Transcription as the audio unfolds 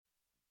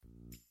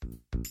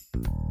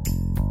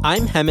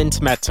I'm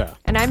Hemant Mehta.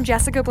 And I'm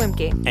Jessica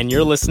Blimke. And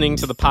you're listening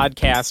to the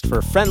podcast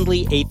for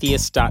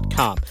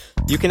FriendlyAtheist.com.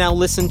 You can now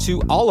listen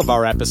to all of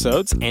our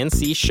episodes and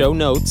see show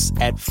notes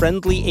at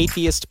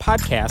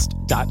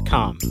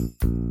FriendlyAtheistPodcast.com.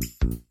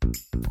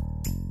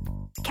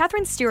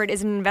 Katherine Stewart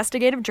is an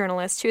investigative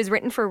journalist who has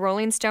written for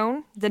Rolling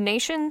Stone, The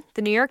Nation,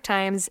 The New York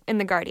Times, and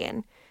The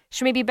Guardian.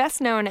 She may be best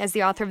known as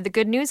the author of The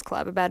Good News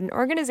Club, about an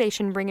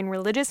organization bringing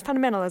religious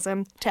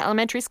fundamentalism to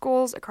elementary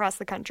schools across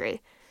the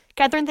country.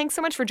 Katherine, thanks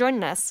so much for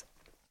joining us.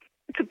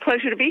 It's a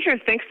pleasure to be here.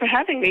 Thanks for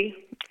having me.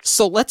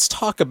 So let's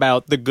talk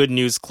about the Good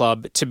News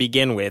Club to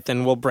begin with,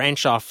 and we'll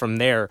branch off from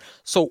there.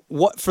 So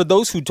for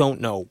those who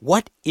don't know,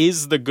 what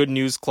is the Good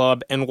News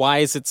Club, and why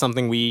is it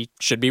something we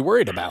should be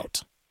worried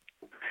about?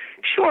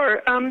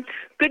 Sure.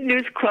 Good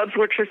News Clubs,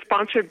 which are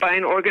sponsored by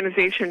an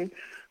organization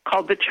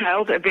called the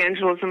Child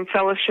Evangelism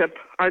Fellowship,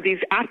 are these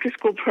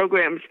after-school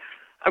programs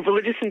of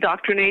religious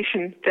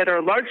indoctrination that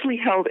are largely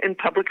held in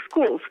public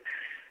schools.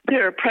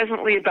 There are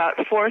presently about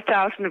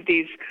 4,000 of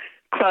these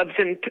clubs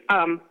in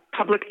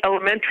public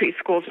elementary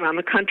schools around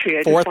the country.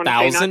 I just want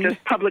to say not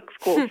just public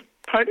schools.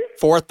 Pardon?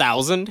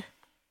 4,000?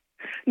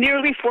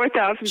 Nearly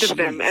 4,000 of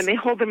them, and they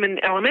hold them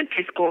in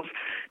elementary schools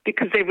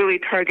because they really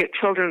target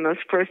children in those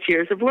first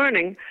years of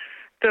learning.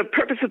 The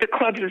purpose of the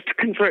clubs is to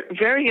convert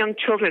very young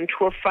children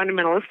to a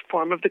fundamentalist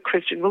form of the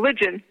Christian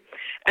religion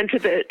and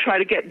to try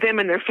to get them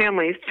and their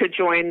families to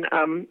join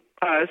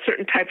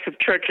certain types of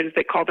churches.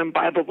 They call them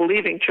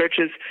Bible-believing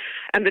churches.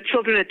 And the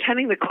children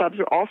attending the clubs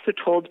are also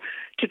told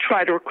to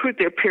try to recruit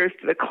their peers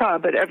to the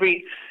club. At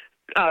every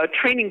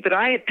training that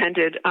I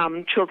attended,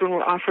 children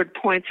were offered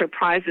points or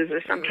prizes or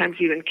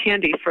sometimes even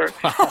candy for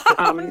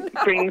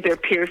bringing their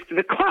peers to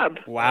the club.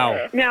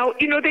 Wow. Now,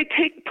 they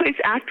take place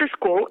after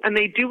school, and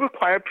they do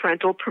require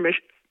parental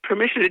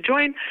permission to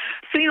join.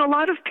 So, a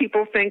lot of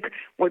people think,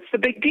 what's the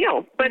big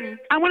deal? But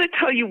I want to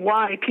tell you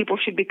why people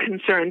should be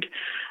concerned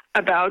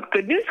about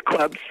Good News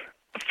Clubs.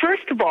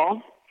 First of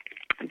all,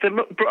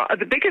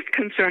 the biggest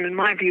concern, in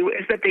my view,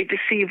 is that they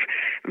deceive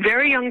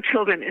very young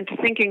children into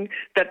thinking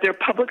that their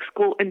public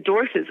school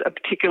endorses a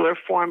particular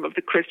form of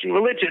the Christian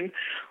religion.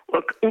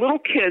 Look, little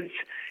kids,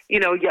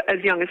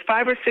 as young as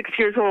 5 or 6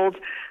 years old,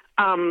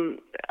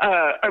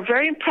 are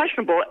very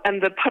impressionable,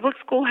 and the public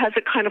school has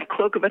a kind of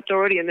cloak of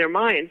authority in their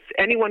minds.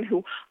 Anyone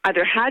who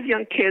either has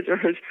young kids or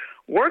has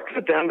worked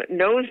with them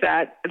knows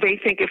that they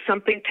think if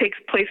something takes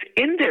place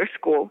in their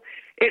school,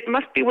 it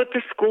must be what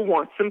the school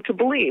wants them to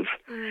believe.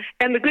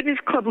 And the Good News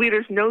Club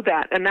leaders know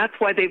that, and that's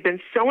why they've been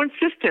so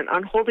insistent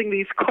on holding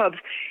these clubs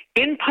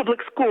in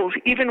public schools,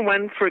 even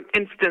when, for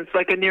instance,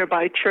 like a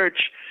nearby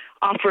church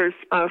offers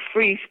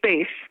free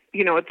space,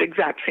 at the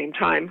exact same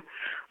time.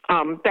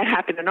 That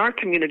happened in our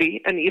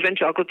community. An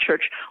evangelical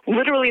church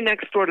literally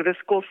next door to the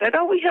school said,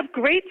 "Oh, we have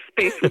great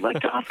space we'd like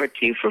to offer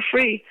to you for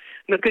free."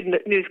 And the Good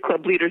News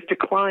Club leaders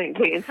declined.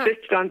 They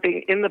insisted on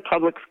being in the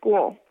public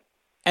school.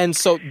 And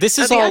so this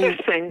is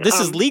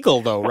is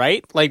legal, though,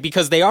 right?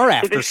 Because they are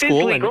after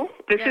school.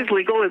 This is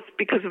legal. It's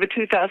because of a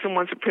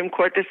 2001 Supreme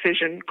Court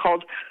decision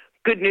called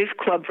Good News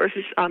Club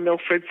versus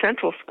Milford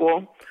Central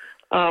School,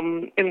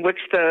 in which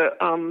the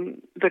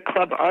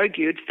club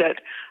argued that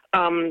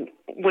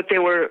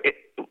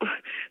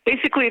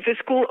basically, if the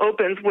school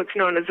opens what's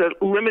known as a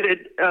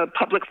limited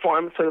public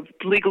forum, sort of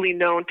legally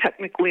known,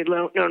 technically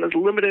known as a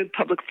limited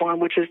public forum,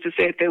 which is to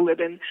say if they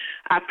let in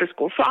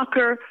after-school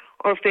soccer,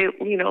 or if they,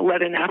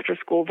 let in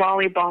after-school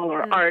volleyball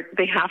or art,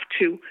 they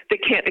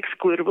can't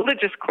exclude a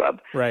religious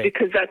club, right,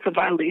 because that's a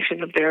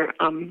violation of their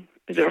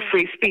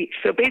free speech.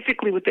 So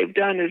basically what they've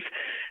done is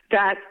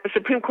that a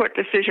Supreme Court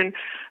decision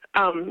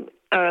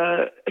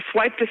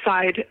swiped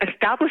aside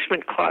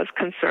Establishment Clause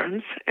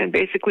concerns and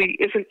basically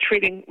isn't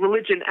treating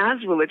religion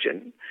as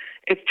religion.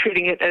 It's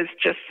treating it as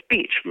just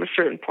speech from a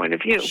certain point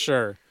of view.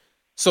 Sure.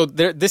 So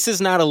this is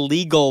not a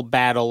legal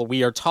battle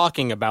we are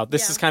talking about.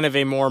 This is kind of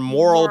a more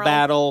moral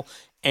battle,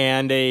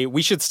 and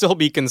we should still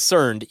be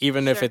concerned,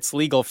 even if it's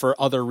legal for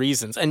other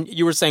reasons. And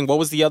you were saying, what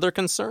was the other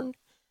concern?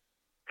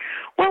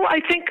 Well,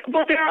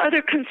 there are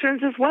other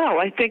concerns as well.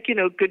 I think,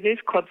 Good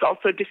News Clubs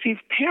also deceive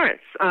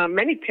parents.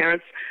 Many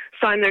parents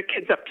sign their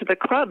kids up to the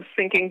clubs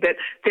thinking that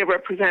they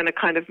represent a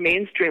kind of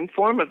mainstream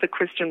form of the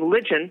Christian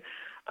religion.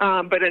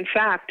 But in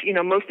fact,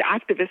 most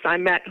activists I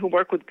met who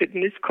work with Good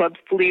News Clubs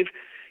believe,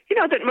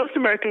 that most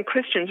American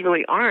Christians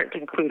really aren't,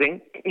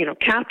 including,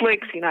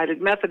 Catholics, United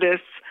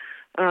Methodists,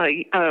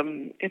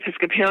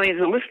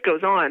 Episcopalians, the list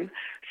goes on.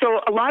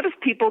 So a lot of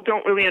people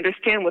don't really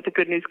understand what the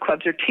Good News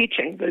Clubs are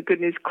teaching. The Good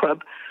News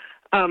Club,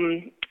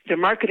 their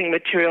marketing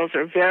materials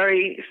are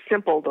very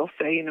simple. They'll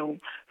say,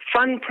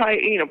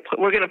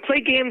 we're going to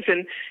play games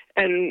and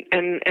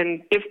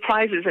give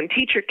prizes and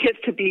teach your kids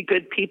to be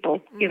good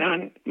people.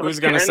 And who's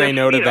going to say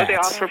no to that? They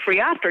offer free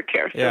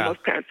aftercare. So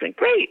most parents think,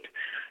 great,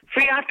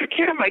 free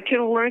aftercare. My kid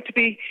will learn to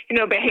be,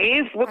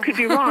 behave. What could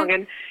be wrong?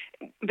 And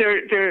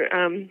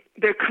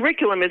their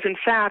curriculum is in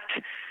fact,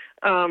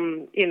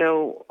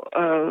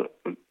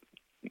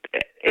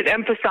 it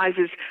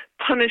emphasizes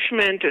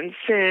punishment and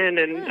sin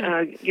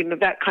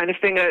and that kind of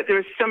thing. There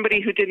was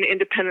somebody who did an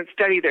independent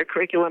study. Their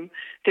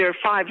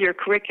 5-year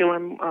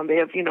curriculum. They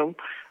have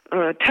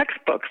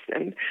textbooks,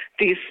 and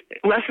these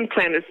lesson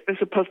plan is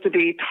supposed to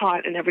be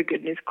taught in every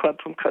Good News Club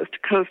from coast to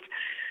coast.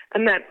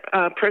 And that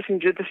person who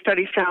did the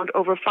study found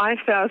over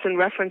 5,000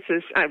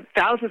 references,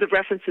 thousands of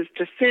references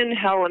to sin,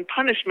 hell, and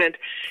punishment,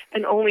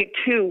 and only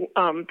two.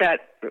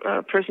 That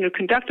person who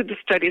conducted the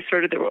study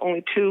asserted there were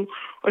only 2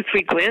 or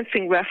 3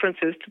 glancing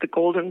references to the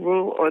Golden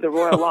Rule or the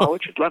Royal Law,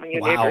 which is loving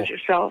your neighbor as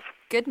yourself.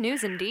 Good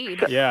news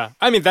indeed. Yeah.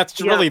 I mean, that's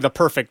really the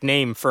perfect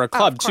name for a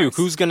club, too.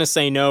 Who's going to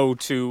say no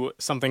to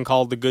something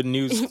called the Good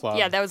News Club?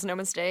 Yeah, that was no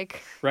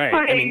mistake.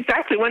 Right.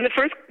 Exactly. When the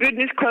first Good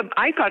News Club,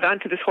 I got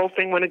onto this whole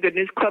thing when a Good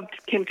News Club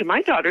came to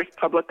my daughter's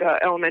public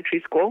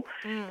elementary school,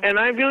 and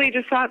I really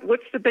just thought,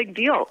 what's the big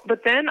deal?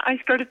 But then I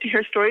started to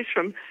hear stories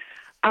from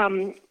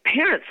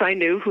parents I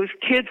knew whose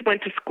kids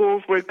went to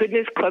schools where Good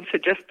News Clubs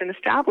had just been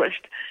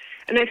established.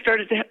 And I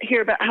started to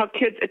hear about how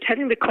kids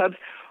attending the clubs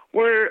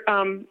were,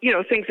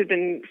 things had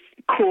been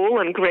cool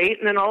and great,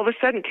 and then all of a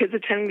sudden kids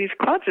attending these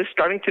clubs are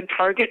starting to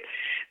target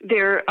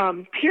their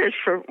peers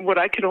for what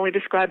I could only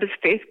describe as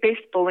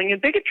faith-based bullying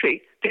and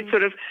bigotry. They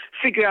sort of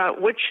figure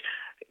out which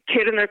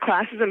kid in their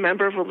class is a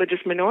member of a religious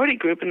minority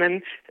group, and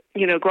then,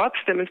 go up to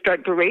them and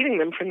start berating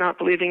them for not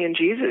believing in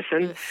Jesus.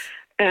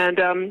 And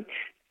then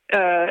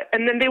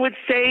they would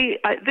say,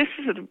 this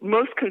is the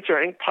most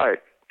concerning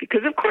part,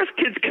 because of course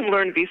kids can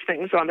learn these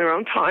things on their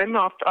own time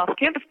off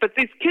campus, but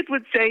these kids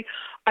would say,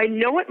 I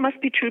know it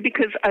must be true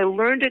because I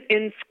learned it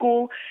in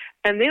school,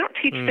 and they don't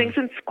teach things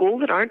in school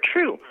that aren't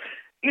true.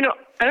 I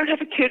don't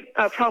have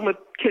a problem with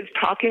kids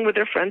talking with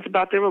their friends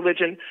about their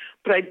religion,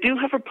 but I do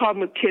have a problem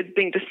with kids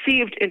being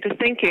deceived into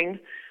thinking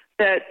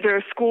that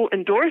their school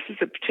endorses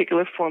a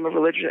particular form of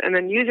religion and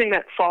then using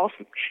that false,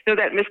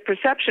 that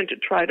misperception to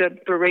try to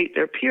berate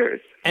their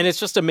peers. And it's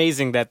just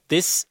amazing that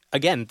this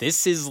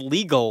is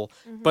legal,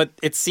 but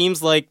it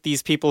seems like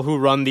these people who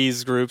run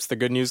these groups, the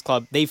Good News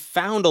Club, they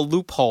found a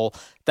loophole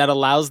that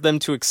allows them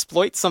to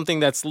exploit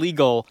something that's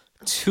legal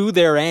to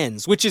their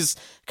ends, which is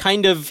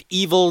kind of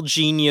evil,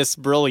 genius,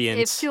 brilliant.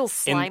 It feels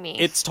slimy.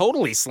 It's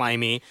totally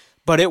slimy.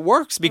 But it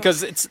works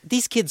because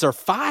these kids are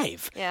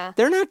 5. Yeah.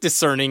 They're not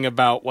discerning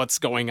about what's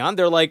going on.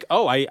 They're like,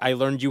 oh, I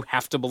learned you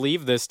have to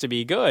believe this to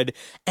be good.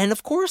 And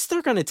of course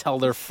they're going to tell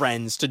their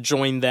friends to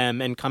join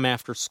them and come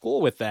after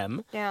school with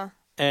them. Yeah.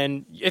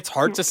 And it's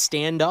hard to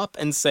stand up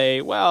and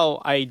say,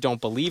 well, I don't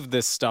believe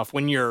this stuff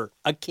when you're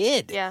a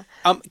kid. Yeah.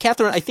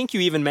 Katherine, I think you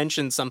even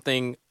mentioned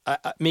something,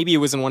 maybe it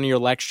was in one of your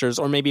lectures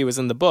or maybe it was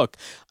in the book,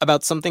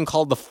 about something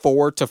called the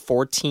 4 to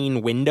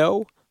 14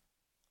 window.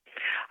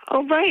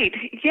 Oh, right.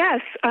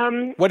 Yes.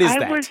 What is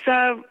that?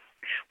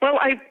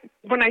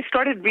 When I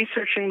started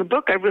researching the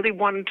book, I really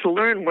wanted to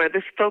learn where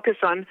this focus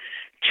on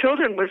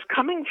children was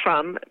coming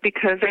from,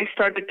 because I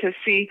started to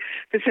see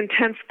this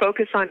intense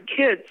focus on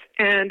kids.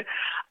 And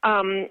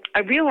I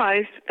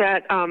realized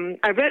that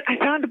I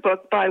found a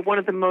book by one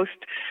of the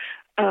most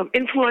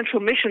influential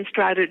mission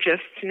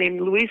strategists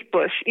named Louise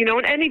Bush. In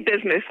any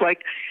business,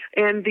 like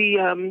in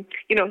the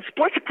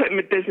sports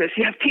equipment business,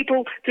 there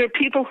are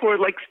people who are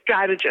like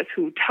strategists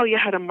who tell you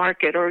how to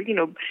market, or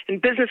in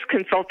business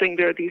consulting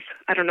there are these,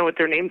 I don't know what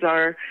their names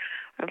are.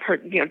 I've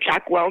heard,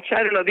 Jack Welch,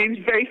 I don't know, these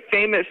very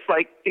famous,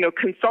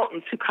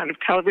 consultants who kind of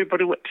tell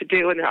everybody what to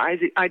do, and their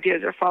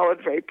ideas are followed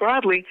very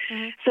broadly.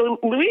 Mm-hmm. So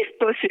Louise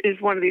Bush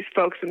is one of these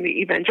folks in the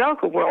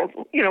evangelical world,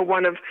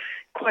 one of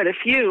quite a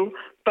few,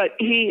 but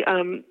he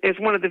is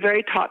one of the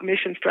very top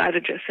mission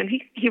strategists. And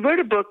he wrote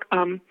a book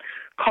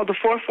called The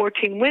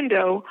 414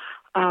 Window.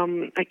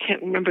 I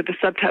can't remember the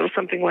subtitle,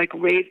 something like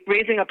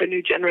Raising Up a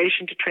New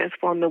Generation to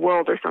Transform the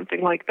World or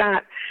something like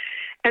that.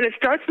 And it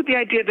starts with the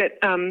idea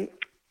that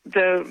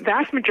the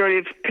vast majority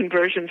of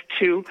conversions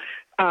to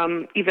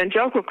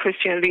evangelical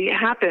Christianity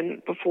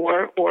happen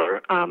before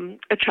or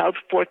a child's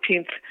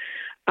 14th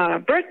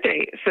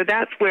birthday. So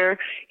that's where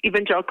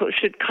evangelicals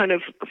should kind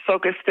of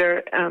focus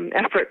their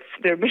efforts,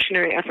 their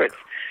missionary efforts.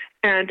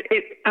 And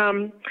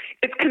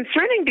it's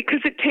concerning because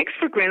it takes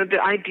for granted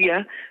the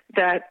idea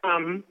that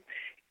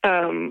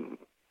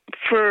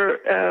for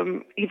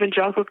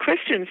evangelical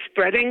Christians,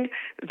 spreading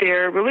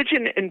their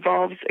religion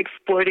involves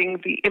exploiting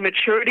the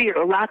immaturity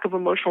or lack of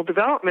emotional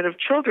development of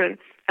children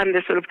and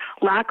the sort of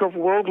lack of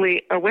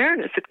worldly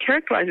awareness that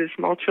characterizes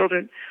small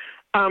children.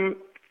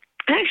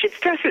 And I should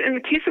stress that in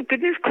the case of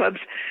Good News Clubs,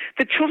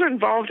 the children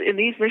involved in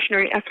these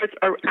missionary efforts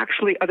are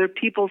actually other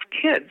people's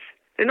kids.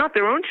 They're not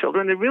their own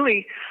children. They're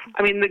really,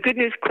 the Good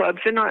News Clubs,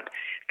 they're not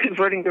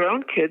converting their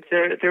own kids.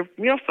 Their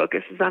real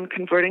focus is on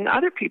converting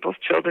other people's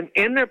children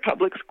in their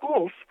public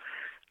schools.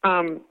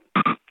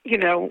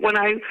 When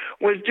I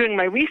was doing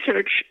my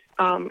research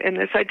in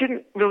this, I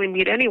didn't really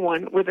meet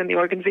anyone within the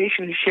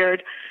organization who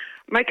shared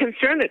my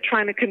concern that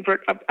trying to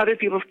convert other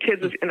people's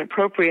kids is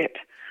inappropriate.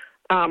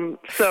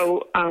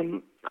 So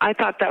I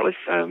thought that was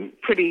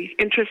pretty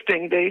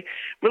interesting. The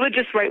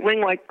religious right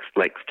wing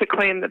likes to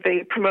claim that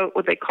they promote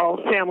what they call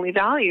family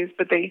values,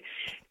 but they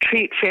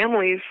treat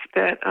families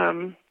that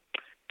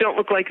don't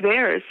look like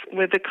theirs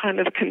with a kind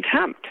of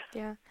contempt.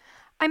 Yeah.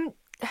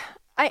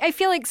 I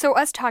feel like, so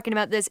us talking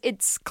about this,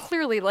 it's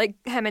clearly, like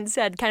Hammond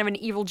said, kind of an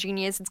evil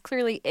genius. It's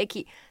clearly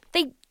icky.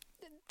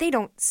 They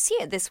don't see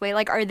it this way.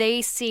 Like, are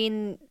they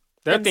seeing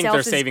They think they're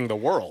as, saving the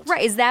world.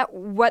 Right. Is that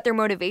what their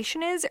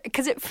motivation is?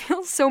 Because it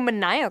feels so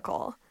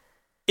maniacal.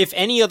 If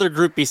any other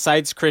group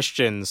besides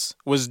Christians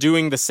was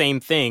doing the same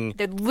thing,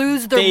 they'd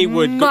lose their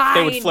minds.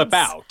 They would flip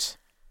out.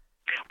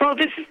 Well,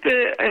 this is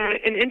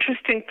an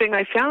interesting thing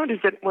I found is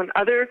that when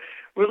other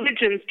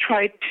religions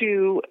try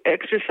to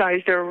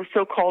exercise their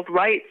so-called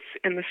rights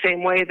in the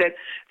same way that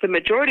the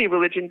majority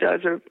religion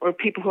does, or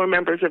people who are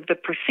members of the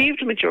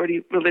perceived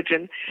majority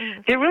religion,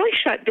 they're really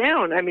shut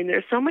down. I mean,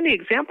 there's so many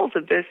examples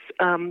of this.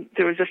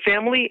 There was a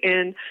family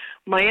in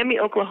Miami,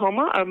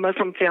 Oklahoma, a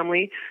Muslim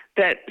family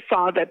that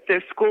saw that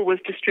their school was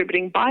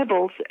distributing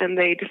Bibles, and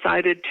they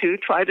decided to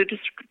try to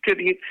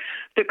distribute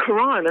the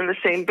Quran on the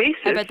same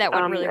basis I bet that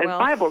went really as well.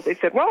 Bibles. They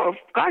said, well,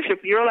 gosh,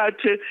 if you're allowed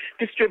to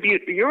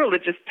distribute your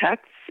religious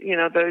texts,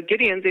 the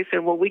Gideons, they said,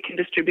 well, we can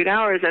distribute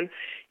ours. And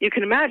you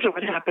can imagine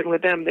what happened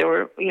with them. They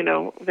were,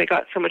 they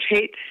got so much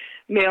hate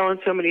mail and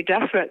so many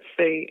death threats,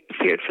 they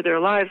feared for their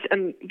lives.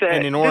 And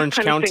in Orange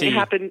County,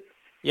 happened.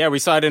 Yeah, we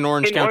saw it in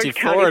Orange County,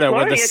 Florida,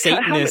 where the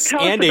Satanists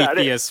and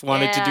atheists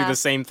wanted to do the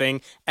same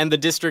thing. And the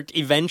district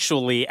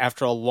eventually,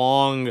 after a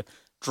long,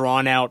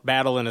 drawn-out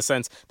battle in a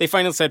sense, they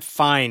finally said,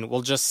 fine,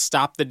 we'll just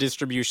stop the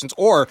distributions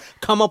or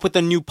come up with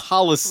a new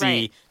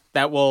policy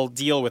that will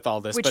deal with all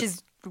this. Which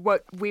is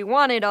what we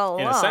wanted all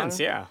along. In a sense,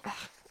 yeah.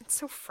 It's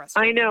so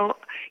frustrating. I know.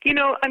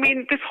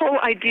 This whole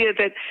idea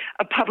that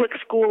a public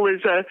school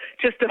is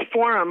just a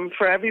forum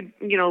for every,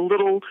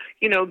 little,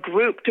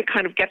 group to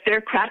kind of get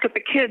their crack at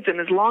the kids, and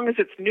as long as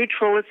it's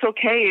neutral, it's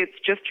okay, it's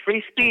just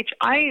free speech.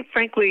 I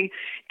frankly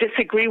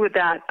disagree with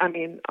that. I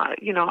mean,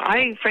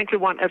 I frankly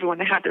want everyone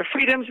to have their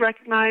freedoms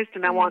recognized,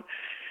 and I want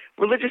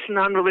religious and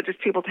non-religious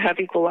people to have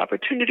equal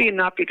opportunity and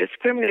not be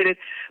discriminated.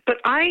 But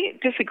I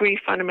disagree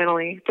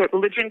fundamentally that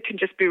religion can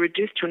just be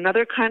reduced to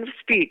another kind of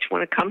speech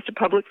when it comes to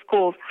public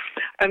schools,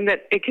 and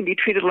that it can be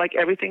treated like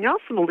everything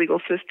else in the legal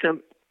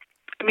system.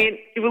 I mean,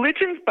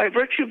 religions, by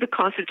virtue of the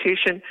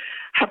Constitution,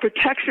 have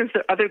protections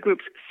that other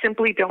groups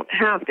simply don't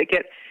have. They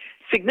get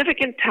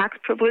significant tax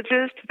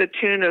privileges to the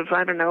tune of,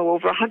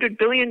 over $100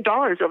 billion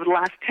over the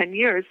last 10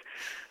 years,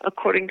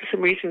 according to some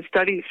recent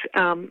studies.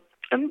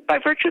 And by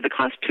virtue of the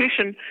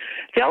Constitution,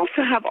 they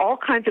also have all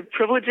kinds of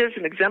privileges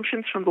and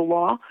exemptions from the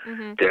law.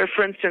 They're,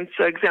 for instance,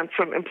 exempt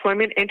from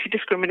employment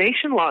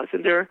anti-discrimination laws,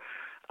 and they're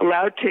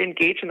allowed to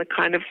engage in the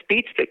kind of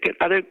speech that get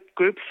other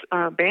groups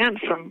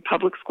banned from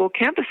public school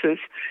campuses.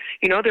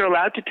 They're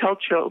allowed to tell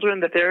children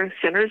that they're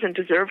sinners and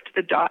deserve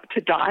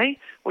to die,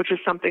 which is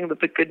something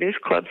that the Good News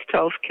Clubs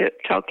tell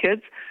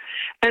kids.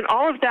 And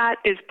all of that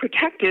is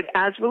protected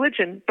as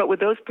religion, but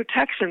with those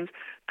protections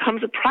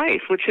comes a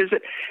price, which is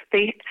that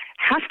they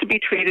have to be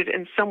treated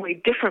in some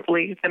way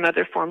differently than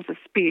other forms of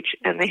speech,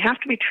 and they have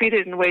to be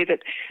treated in a way that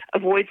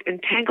avoids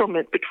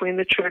entanglement between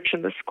the church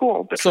and the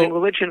school, between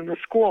religion and the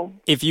school.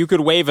 If you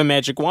could wave a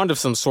magic wand of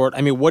some sort,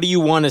 what do you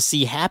want to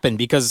see happen?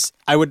 Because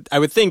I would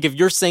think if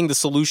you're saying the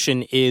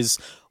solution is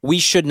we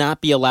should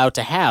not be allowed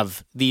to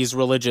have these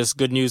religious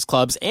Good News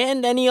Clubs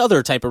and any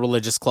other type of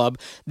religious club,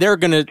 they're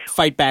going to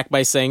fight back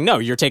by saying, no,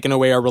 you're taking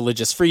away our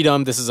religious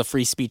freedom. This is a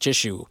free speech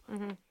issue.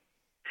 Mm-hmm.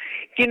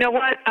 You know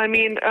what? I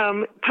mean,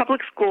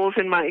 public schools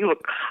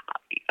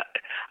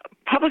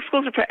public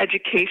schools are for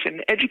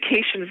education.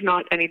 Education is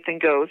not anything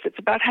goes. It's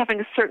about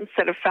having a certain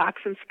set of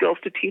facts and skills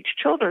to teach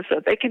children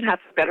so they can have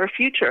a better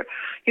future.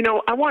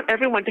 I want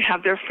everyone to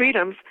have their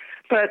freedoms,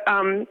 but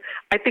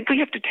I think we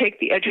have to take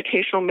the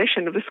educational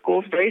mission of the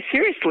schools very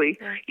seriously.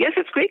 Yeah. Yes,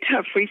 it's great to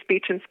have free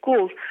speech in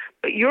schools,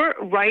 but your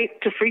right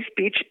to free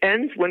speech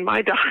ends when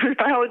my daughter's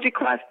biology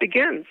class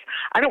begins.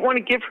 I don't want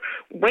to give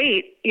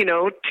weight,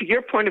 to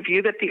your point of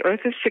view that the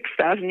earth is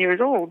 6,000 years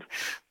old.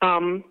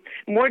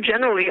 More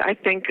generally, I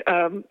think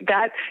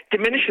that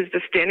diminishes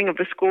the standing of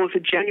the school as a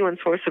genuine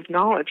source of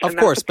knowledge. Of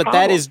course, but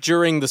that is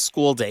during the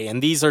school day,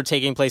 and these are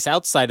taking place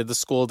outside of the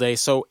school day.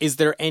 So is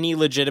there any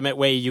legitimate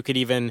way you could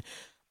even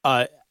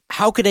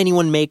how could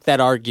anyone make that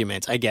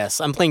argument, I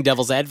guess? I'm playing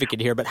devil's advocate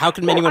here, but how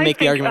can anyone make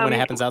the argument when it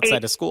happens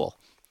outside of school?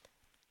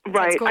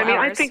 Right.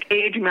 I think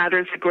age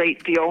matters a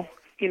great deal.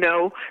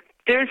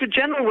 There's a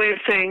general way of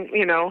saying,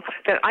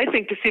 that I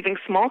think deceiving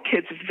small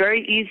kids is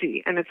very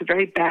easy and it's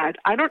very bad.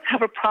 I don't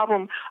have a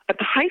problem at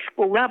the high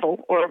school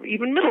level or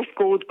even middle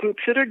school with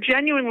groups that are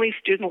genuinely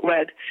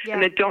student-led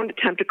and that don't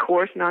attempt to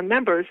coerce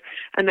non-members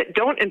and that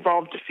don't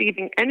involve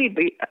deceiving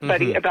anybody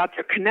about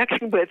their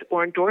connection with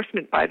or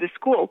endorsement by the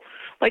school.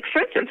 Like,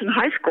 for instance, in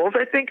high schools,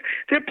 I think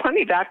there are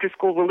plenty of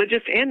after-school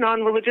religious and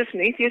non-religious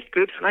and atheist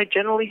groups, and I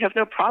generally have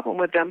no problem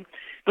with them.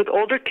 With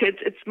older kids,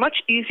 it's much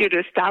easier to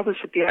establish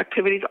that the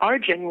activities are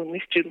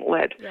genuinely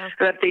student-led,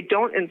 that they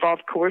don't involve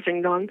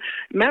coercing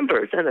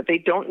non-members, and that they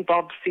don't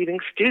involve deceiving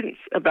students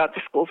about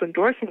the school's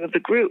endorsement of the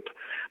group.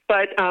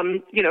 But,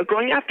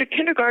 going after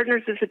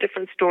kindergartners is a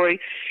different story.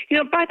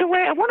 By the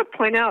way, I want to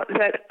point out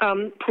that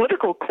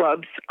political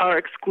clubs are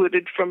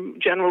excluded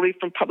generally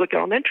from public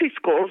elementary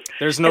schools.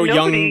 There's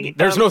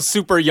no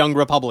super young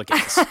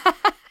Republicans.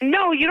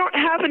 No, you don't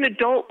have an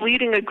adult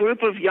leading a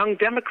group of young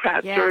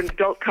Democrats or an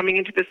adult coming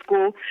into the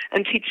school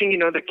and teaching,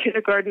 the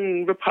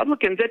kindergarten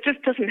Republicans. That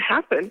just doesn't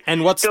happen.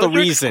 And what's the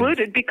reason? Those are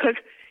excluded because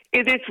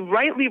it is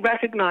rightly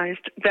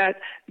recognized that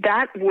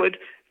would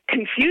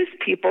confuse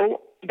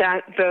people,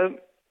 that the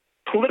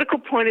political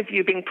point of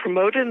view being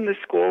promoted in the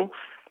school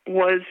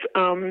was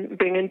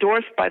being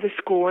endorsed by the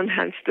school and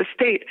hence the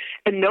state.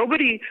 And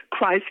nobody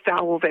cries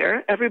foul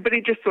there.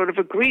 Everybody just sort of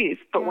agrees.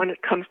 But when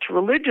it comes to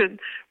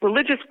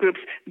religious groups,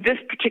 this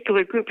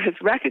particular group has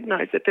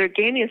recognized that they're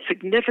gaining a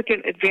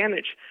significant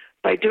advantage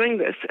by doing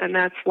this, and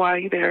that's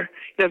why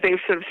they've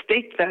sort of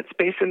staked that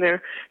space and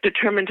they're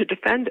determined to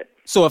defend it.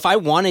 So if I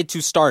wanted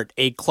to start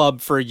a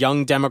club for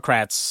young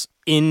Democrats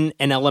in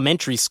an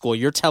elementary school,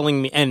 you're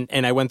telling me,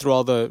 and I went through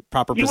all the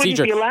proper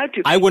procedure. You wouldn't be allowed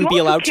to. I wouldn't be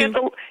allowed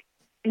to?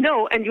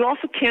 No, and you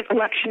also can't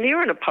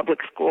electioneer in a public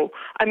school.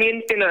 I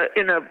mean, in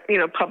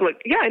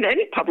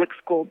any public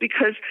school,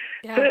 because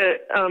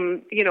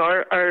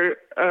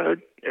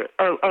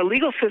our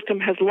legal system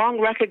has long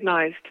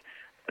recognized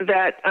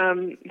that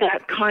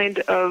that kind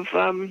of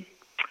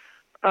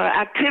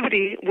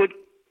activity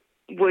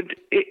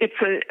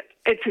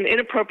it's an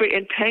inappropriate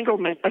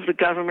entanglement of the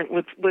government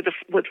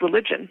with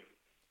religion.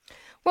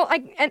 Well,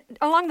 and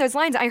along those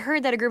lines, I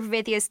heard that a group of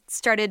atheists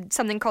started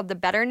something called the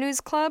Better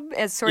News Club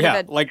as sort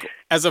of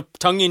as a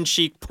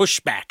tongue-in-cheek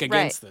pushback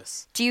against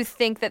this. Do you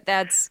think that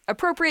that's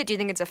appropriate? Do you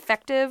think it's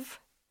effective?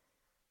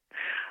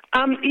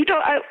 I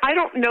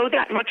don't know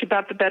that much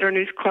about the Better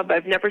News Club.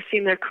 I've never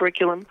seen their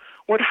curriculum.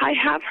 What I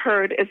have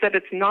heard is that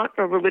it's not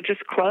a religious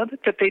club,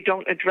 that they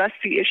don't address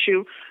the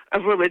issue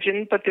of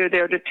religion, but they're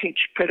there to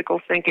teach critical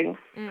thinking.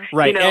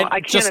 Right. And I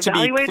can't just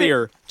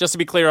to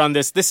be clear on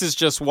this is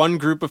just one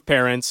group of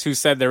parents who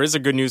said there is a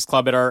good news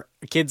club at our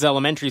kids'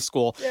 elementary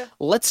school. Yeah.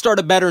 Let's start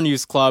a Better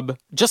News Club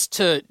just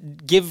to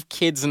give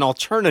kids an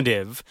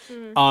alternative.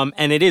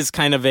 And it is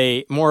kind of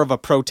more of a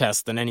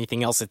protest than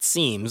anything else, it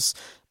seems.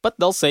 But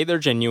they'll say they're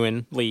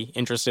genuinely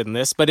interested in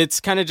this. But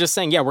it's kind of just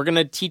saying, we're going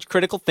to teach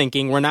critical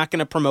thinking. We're not going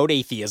to promote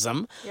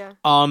atheism. Yeah.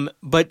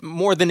 But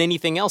more than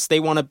anything else,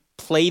 they want to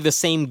play the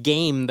same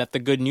game that the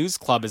Good News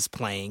Club is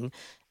playing.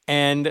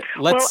 And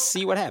let's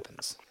see what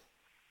happens.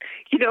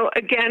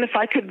 Again, if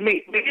I could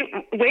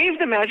wave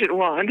the magic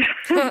wand,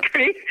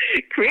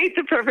 create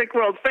the perfect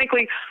world.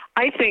 Frankly,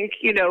 I think,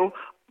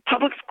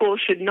 public schools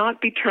should not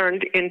be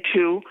turned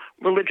into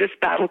religious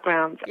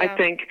battlegrounds. Yeah. I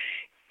think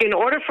in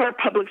order for our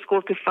public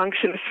schools to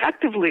function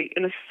effectively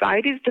in a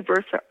society as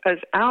diverse as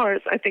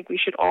ours, I think we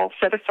should all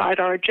set aside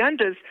our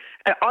agendas.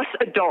 Us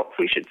adults,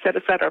 we should set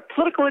aside our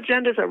political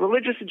agendas, our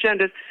religious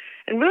agendas,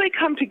 and really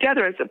come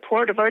together in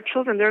support of our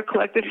children, their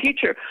collective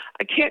future.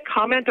 I can't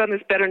comment on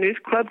this Better News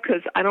Club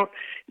because I don't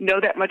know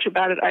that much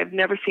about it. I've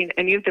never seen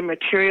any of their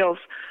materials.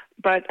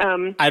 But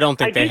I don't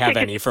think they have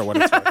any, for what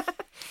it's worth.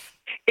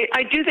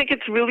 I do think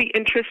it's really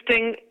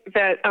interesting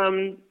that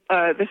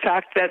the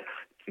fact that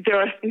there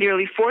are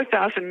nearly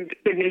 4,000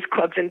 Good News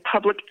Clubs in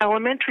public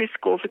elementary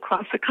schools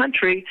across the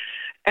country,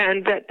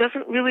 and that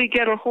doesn't really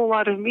get a whole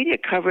lot of media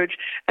coverage.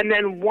 And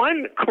then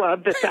one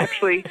club that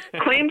actually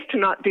claims to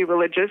not be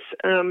religious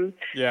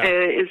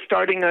is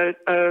starting a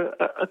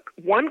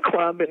one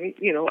club in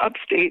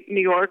upstate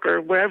New York or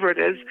wherever it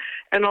is,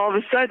 and all of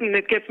a sudden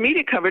it gets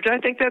media coverage. I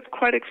think that's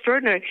quite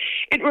extraordinary.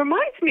 It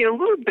reminds me a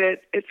little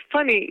bit. It's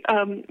funny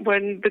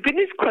when the Good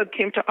News Club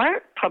came to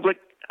our public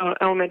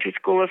elementary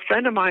school. A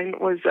friend of mine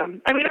was,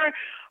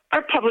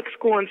 our public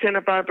school in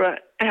Santa Barbara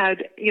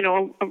had,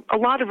 a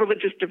lot of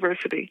religious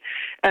diversity.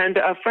 And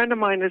a friend of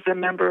mine is a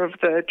member of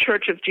the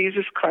Church of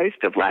Jesus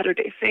Christ of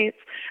Latter-day Saints.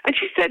 And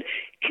she said,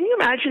 can you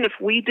imagine if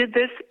we did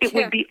this? It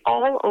would be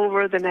all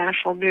over the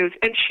national news.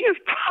 And she is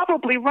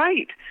probably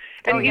right.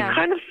 And you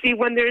kind of see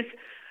when there's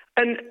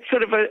a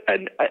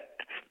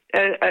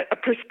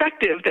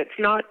perspective that's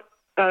not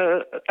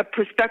a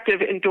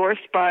perspective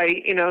endorsed by,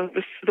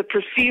 the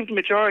perceived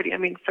majority. I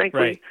mean, frankly.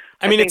 Right.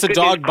 I mean, it's a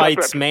dog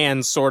bites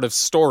man sort of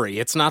story.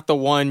 It's not the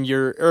one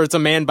it's a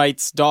man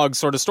bites dog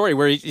sort of story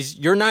where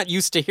you're not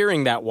used to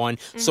hearing that one,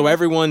 so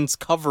everyone's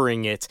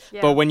covering it.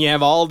 Yeah. But when you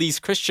have all these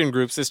Christian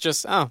groups, it's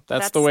just,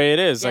 that's the way it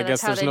is. I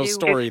guess there's no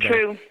story there.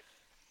 True.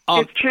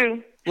 It's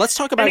true. Let's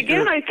talk about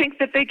I think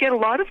that they get a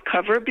lot of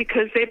cover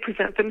because they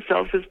present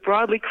themselves as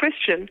broadly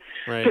Christian.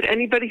 Right. But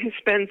anybody who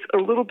spends a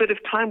little bit of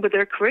time with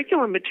their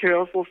curriculum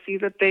materials will see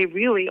that they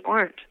really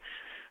aren't.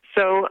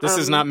 So this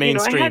is not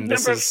mainstream.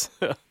 This is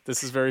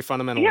very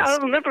fundamentalist. Yeah,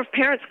 a number of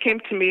parents came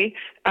to me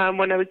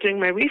when I was doing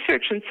my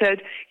research and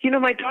said,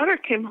 my daughter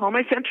came home.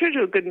 I sent her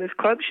to a Good News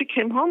Club. She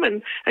came home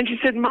and she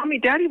said, Mommy,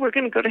 Daddy, we're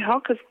going to go to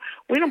hell because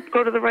we don't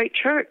go to the right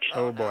church.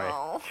 Oh, boy.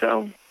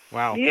 So...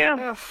 Wow.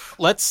 Yeah.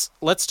 Let's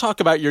talk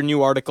about your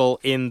new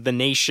article in The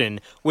Nation,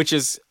 which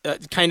is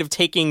kind of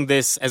taking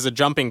this as a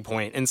jumping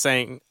point and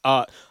saying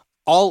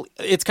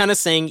it's kind of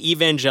saying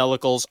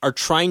evangelicals are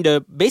trying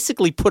to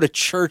basically put a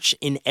church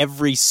in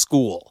every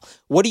school.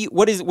 What do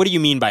you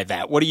mean by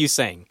that? What are you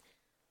saying?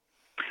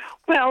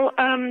 Well,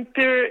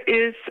 there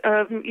is,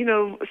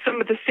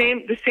 some of the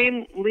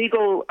same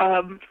legal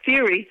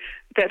theory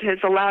that has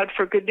allowed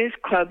for good news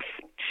clubs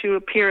to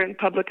appear in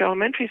public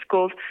elementary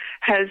schools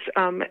has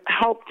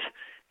helped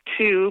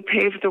to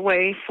pave the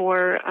way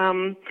for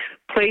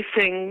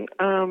placing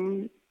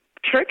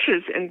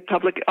churches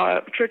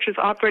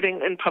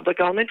operating in public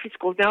elementary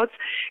schools. Now,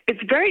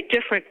 it's very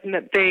different in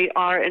that they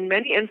are, in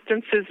many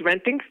instances,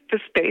 renting the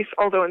space,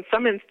 although in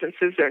some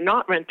instances they're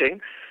not renting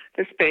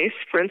the space.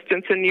 For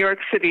instance, in New York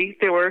City,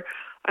 there were,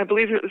 I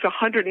believe it was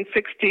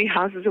 160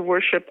 houses of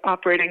worship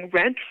operating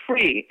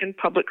rent-free in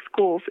public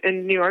schools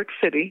in New York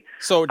City.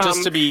 So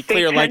just to be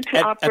clear, like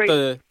at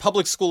the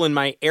public school in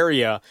my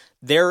area,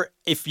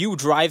 if you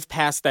drive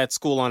past that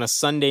school on a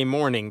Sunday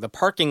morning, the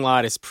parking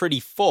lot is pretty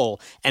full,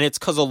 and it's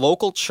because a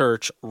local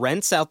church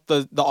rents out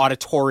the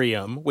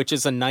auditorium, which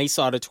is a nice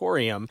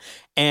auditorium,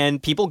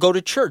 and people go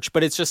to church,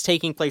 but it's just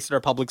taking place at our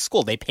public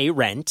school. They pay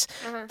rent.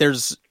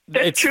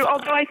 That's true.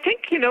 Although I think,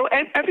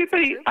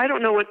 everybody, I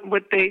don't know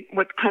what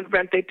kind of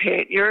rent they pay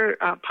at your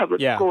public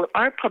school.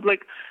 Our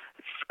public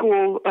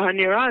school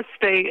near us,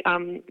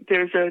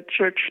 there's a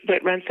church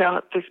that rents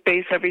out the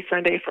space every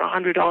Sunday for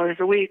 $100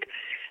 a week.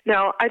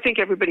 Now, I think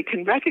everybody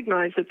can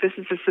recognize that this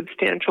is a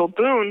substantial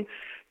boon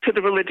to the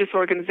religious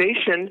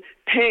organization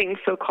paying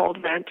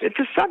so-called rent. It's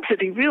a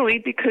subsidy, really,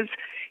 because,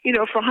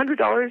 for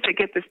 $100, they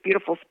get this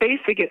beautiful space.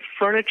 They get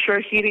furniture,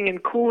 heating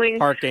and cooling,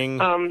 parking,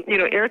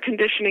 air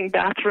conditioning,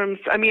 bathrooms,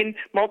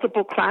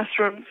 multiple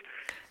classrooms.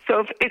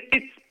 So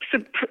it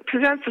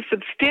presents a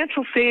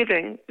substantial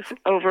saving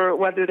over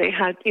whether they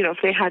had, if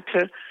they had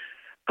to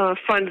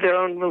fund their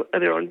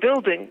own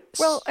building.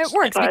 Well, it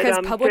works because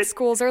public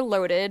schools are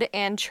loaded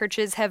and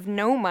churches have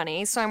no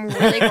money. So I'm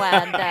really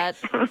glad that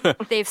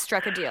they've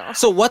struck a deal.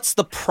 So what's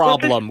the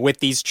problem with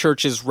these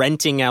churches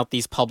renting out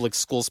these public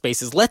school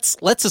spaces?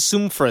 Let's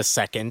assume for a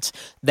second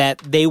that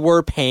they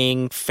were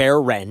paying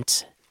fair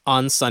rent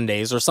on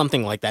Sundays or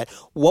something like that.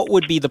 What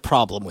would be the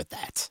problem with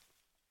that?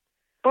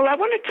 Well, I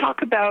want to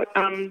talk about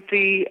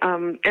the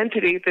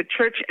entity, the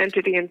church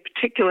entity in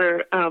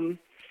particular,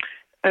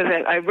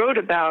 that I wrote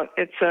about.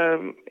 It's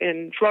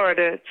in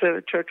Florida. It's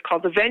a church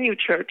called the Venue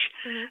Church,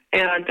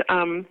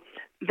 and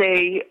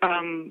they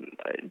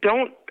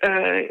don't.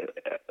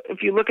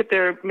 If you look at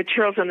their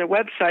materials on their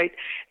website,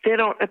 they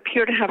don't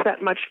appear to have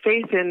that much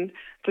faith in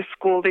the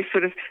school. They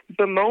sort of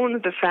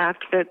bemoan the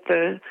fact that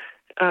the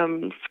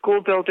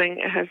school building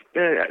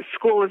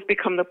school has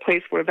become the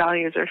place where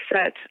values are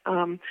set,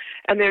 and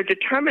they're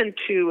determined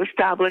to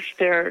establish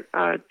their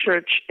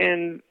church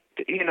in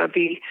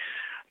the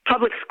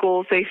public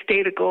schools. They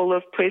state a goal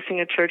of placing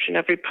a church in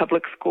every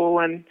public school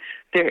in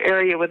their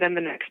area within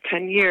the next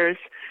 10 years.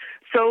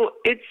 So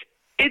it's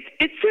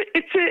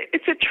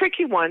a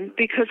tricky one,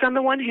 because on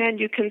the one hand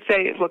you can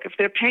say, look, if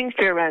they're paying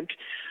fair rent,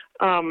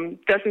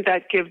 doesn't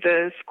that give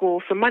the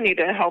school some money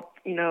to help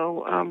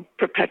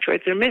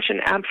perpetuate their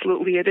mission?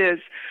 Absolutely, it is.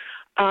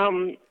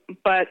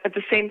 But at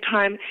the same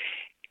time,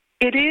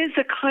 it is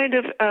a kind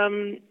of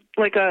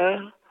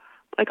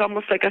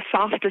almost like a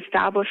soft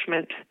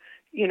establishment.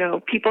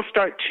 People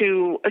start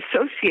to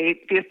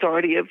associate the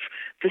authority of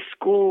the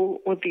school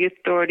with the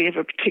authority of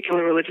a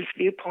particular religious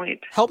viewpoint.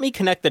 Help me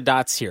connect the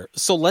dots here.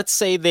 So let's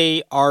say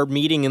they are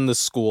meeting in the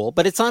school,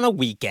 but it's on a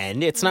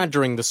weekend. It's not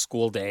during the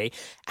school day.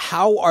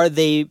 How are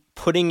they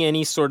putting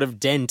any sort of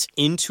dent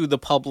into the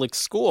public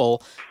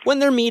school when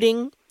they're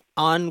meeting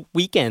on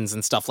weekends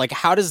and stuff? Like,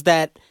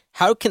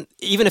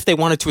 even if they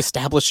wanted to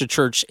establish a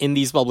church in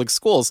these public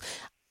schools,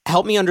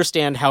 help me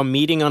understand how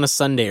meeting on a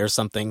Sunday or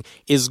something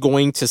is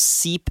going to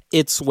seep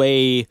its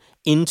way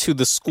into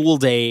the school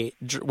day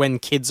when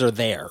kids are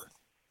there.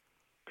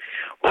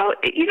 Well,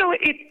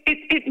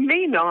 it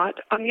may not.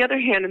 On the other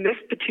hand, in this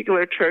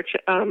particular church,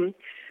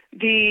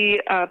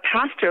 the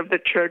pastor of the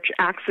church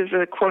acts as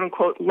a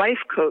quote-unquote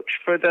life coach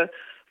for the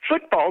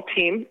football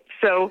team.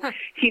 So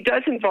he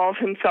does involve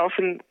himself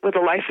with the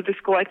life of the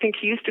school. I think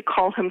he used to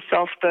call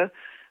himself the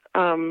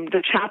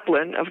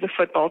chaplain of the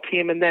football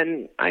team, and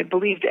then I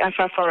believe the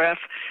FFRF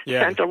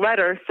sent a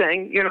letter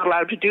saying you're not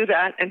allowed to do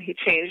that, and he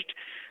changed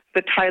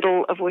the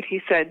title of what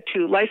he said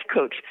to life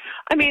coach.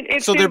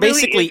 So they're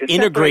basically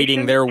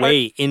integrating their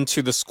way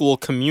into the school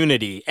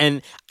community.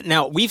 And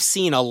now we've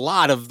seen a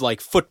lot of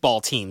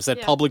football teams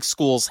that public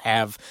schools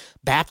have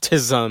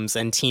baptisms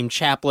and team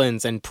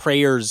chaplains and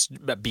prayers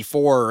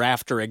before or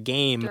after a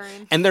game,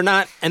 and they're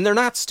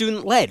not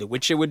student led,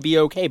 which it would be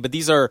okay, but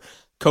these are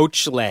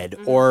coach-led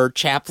or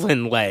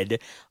chaplain-led.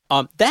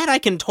 That I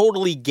can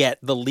totally get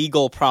the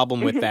legal problem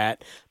with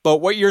that.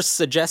 But what you're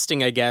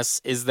suggesting, I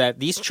guess, is that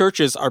these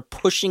churches are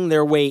pushing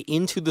their way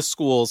into the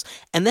schools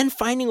and then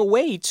finding a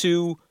way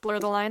to blur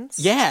the lines.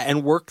 Yeah,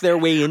 and work their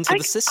way into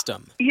the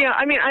system. Yeah,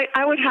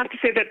 I would have to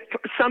say that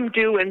some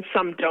do and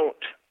some don't.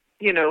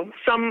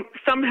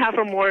 Some have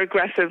a more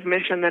aggressive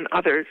mission than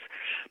others.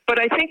 But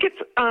I think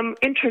it's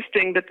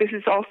interesting that this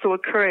is also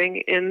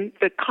occurring in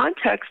the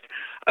context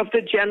of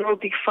the general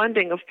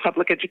defunding of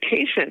public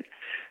education.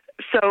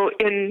 So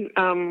in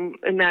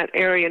that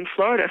area in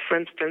Florida, for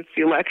instance,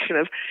 the election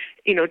of,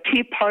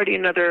 Tea Party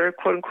and other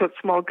quote unquote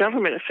small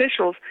government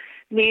officials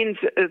means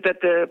that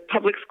the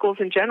public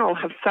schools in general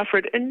have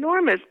suffered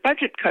enormous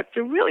budget cuts.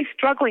 They're really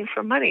struggling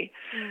for money.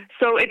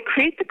 So it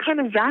creates a kind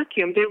of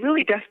vacuum. They're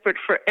really desperate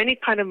for any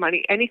kind of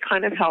money, any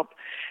kind of help.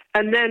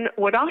 And then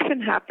what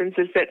often happens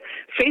is that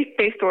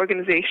faith-based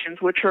organizations,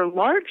 which are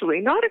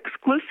largely, not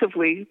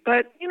exclusively,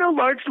 but,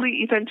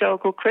 largely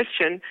evangelical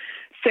Christian,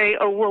 say,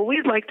 oh, well,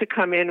 we'd like to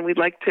come in, we'd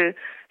like to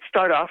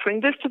start offering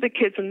this to the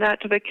kids and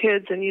that to the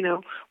kids, and,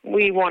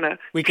 we want to...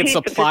 We can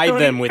supply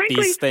them with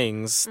these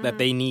things that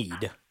they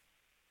need.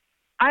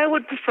 I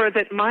would prefer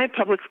that my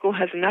public school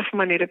has enough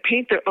money to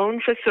paint their own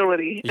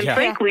facility and,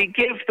 frankly,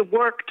 give the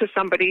work to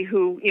somebody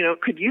who,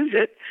 could use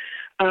it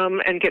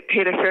and get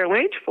paid a fair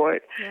wage for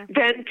it,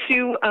 than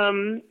to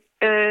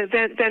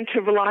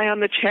rely on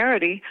the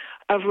charity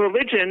of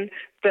religion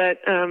that,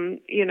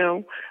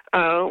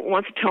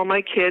 wants to tell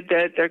my kid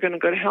that they're going to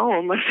go to hell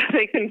unless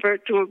they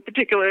convert to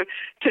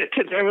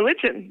to their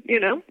religion,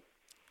 Yeah,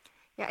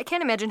 I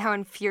can't imagine how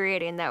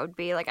infuriating that would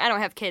be. Like, I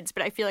don't have kids,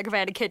 but I feel like if I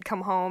had a kid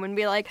come home and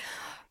be like,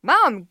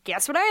 Mom,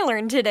 guess what I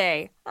learned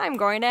today? I'm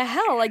going to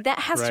hell. Like, that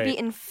has to be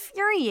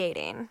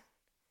infuriating.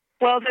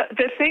 Well,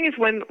 the thing is,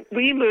 when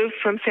we moved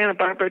from Santa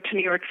Barbara to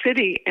New York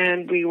City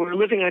and we were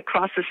living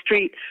across the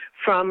street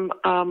from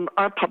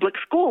our public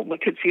school, we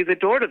could see the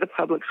door to the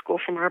public school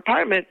from our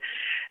apartment.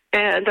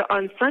 And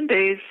on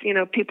Sundays,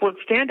 people would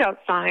stand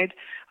outside.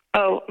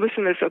 Oh,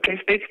 listen to this, okay?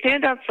 So they'd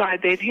stand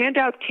outside. They'd hand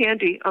out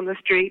candy on the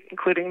street,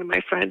 including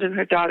my friend and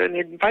her daughter, and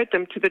they'd invite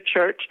them to the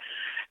church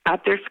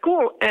at their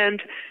school.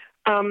 And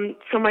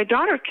so my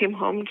daughter came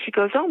home and she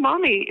goes, oh,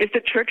 Mommy, is the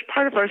church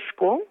part of our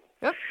school?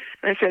 Yep.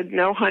 And I said,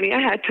 no, honey.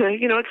 I had to,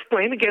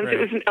 explain again. It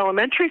was an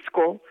elementary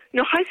school.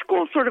 High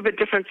school is sort of a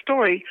different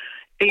story.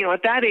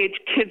 At that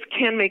age, kids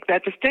can make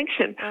that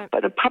distinction.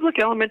 But in public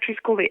elementary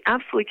school, they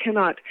absolutely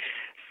cannot.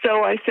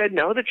 So I said,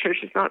 no, the church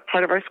is not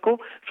part of our school.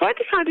 So I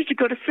decided to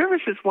go to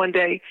services one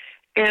day.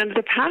 And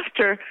the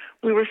pastor,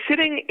 we were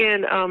sitting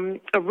in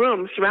a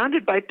room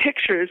surrounded by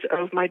pictures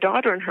of my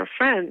daughter and her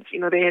friends.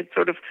 They had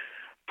sort of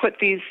put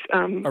these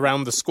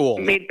around the school,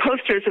 made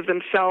posters of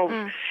themselves,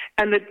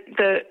 and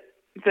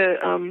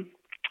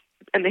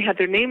and they had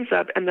their names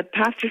up. And the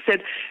pastor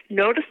said,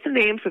 "Notice the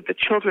names of the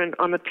children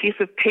on the piece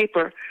of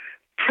paper.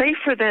 Pray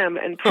for them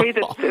and pray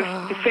that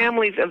the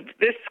families of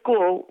this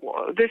school,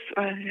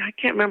 I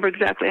can't remember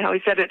exactly how he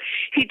said it.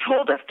 He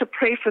told us to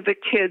pray for the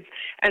kids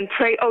and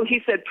pray. Oh,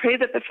 he said, pray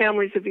that the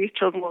families of these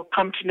children will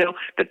come to know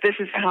that this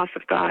is the house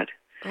of God."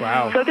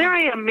 Wow. So there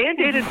I am,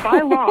 mandated by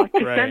law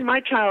to send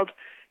my child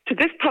to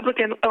this public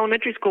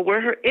elementary school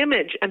where her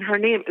image and her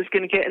name is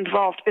going to get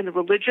involved in the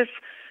religious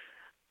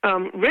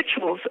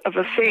rituals of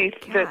a faith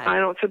that I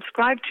don't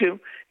subscribe to.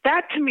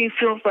 That to me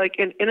feels like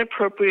an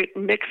inappropriate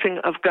mixing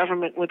of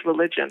government with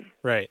religion.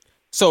 Right.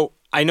 So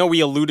I know we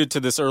alluded to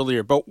this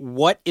earlier, but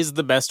what is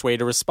the best way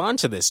to respond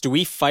to this? Do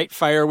we fight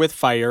fire with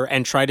fire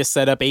and try to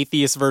set up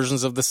atheist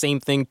versions of the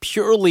same thing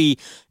purely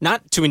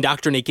not to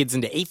indoctrinate kids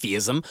into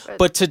atheism,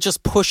 but to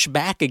just push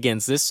back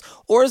against this?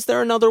 Or is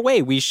there another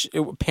way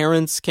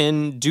parents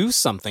can do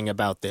something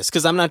about this?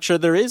 Because I'm not sure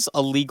there is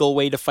a legal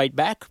way to fight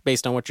back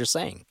based on what you're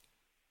saying.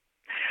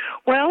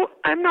 Well,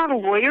 I'm not a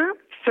lawyer.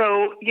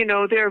 So,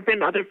 there have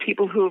been other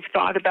people who have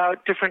thought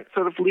about different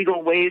sort of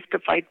legal ways to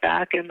fight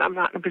back, and I'm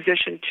not in a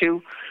position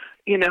to,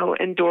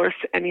 endorse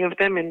any of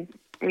them. And,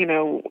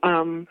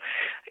 I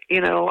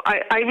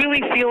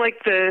really feel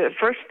like the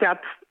first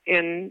step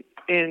in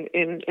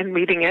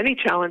meeting any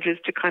challenge is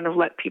to kind of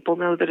let people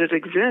know that it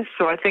exists.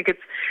 So I think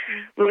it's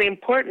really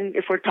important,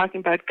 if we're talking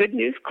about good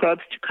news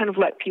clubs, to kind of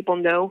let people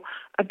know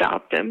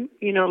about them,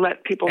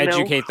 let people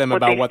educate them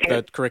about what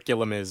the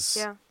curriculum is.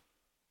 Yeah.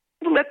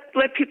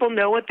 Let people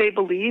know what they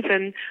believe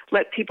and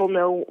let people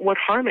know what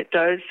harm it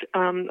does.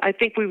 I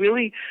think we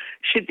really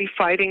should be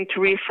fighting to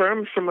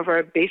reaffirm some of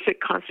our basic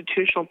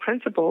constitutional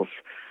principles.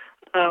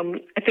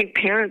 I think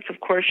parents, of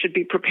course, should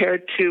be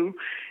prepared to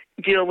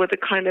deal with the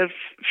kind of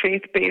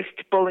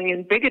faith-based bullying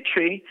and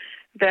bigotry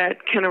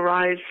that can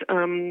arise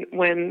when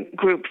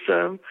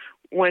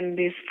when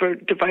these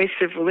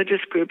divisive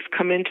religious groups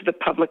come into the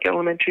public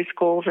elementary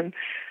schools and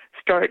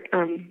start,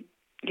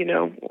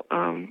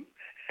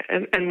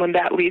 and when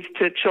that leads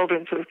to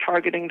children sort of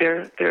targeting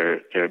their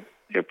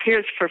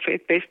peers for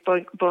faith-based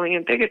bullying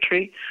and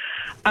bigotry.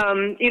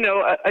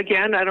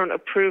 Again, I don't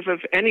approve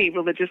of any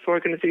religious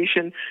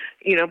organization,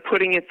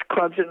 putting its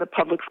clubs in the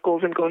public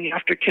schools and going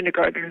after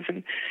kindergartners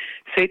and,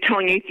 say,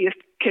 telling atheist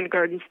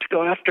kindergartens to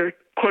go after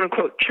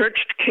quote-unquote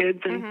churched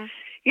kids. And,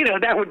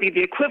 that would be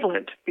the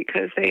equivalent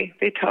because they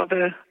tell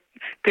the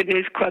Good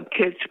News Club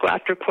kids to go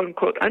after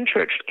quote-unquote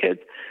unchurched kids.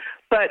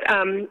 But,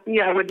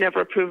 I would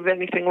never approve of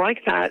anything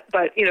like that.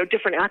 But,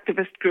 different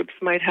activist groups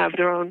might have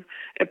their own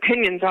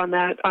opinions on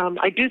that.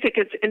 I do think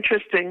it's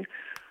interesting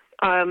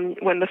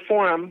when the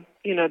forum,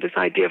 this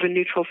idea of a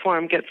neutral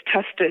forum gets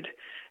tested,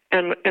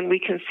 and we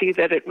can see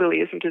that it really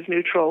isn't as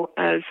neutral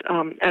as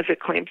it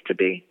claims to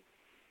be.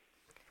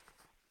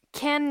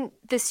 Can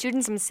the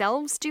students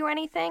themselves do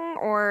anything,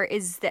 or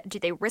do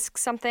they risk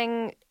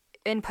something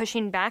in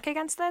pushing back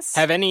against this?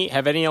 Have any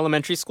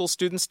elementary school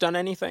students done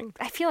anything?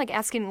 I feel like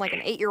asking like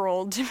an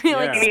 8-year-old to be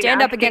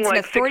stand up against an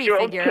authority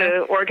figure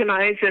to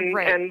organize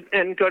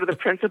and go to the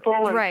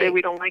principal and say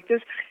we don't like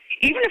this.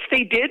 Even if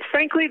they did,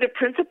 frankly, the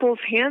principal's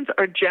hands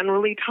are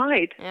generally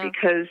tied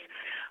because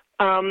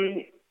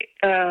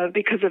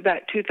of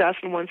that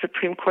 2001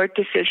 Supreme Court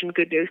decision,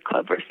 Good News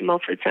Club versus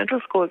Milford Central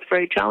School. It's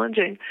very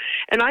challenging.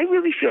 And I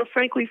really feel,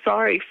 frankly,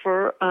 sorry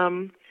for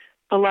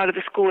a lot of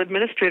the school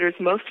administrators.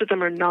 Most of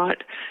them are not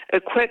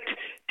equipped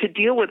to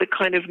deal with the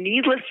kind of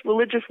needless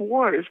religious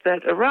wars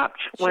that erupt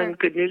when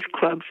Good News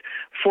Clubs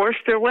force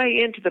their way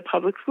into the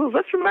public schools.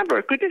 Let's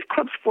remember, Good News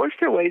Clubs force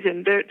their ways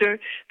in.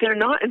 They're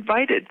not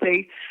invited.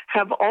 They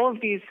have all of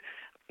these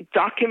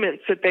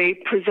documents that they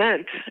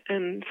present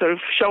and sort of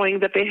showing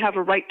that they have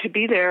a right to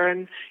be there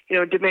and,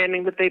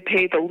 demanding that they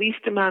pay the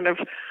least amount of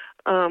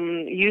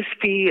use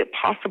fee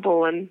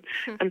possible and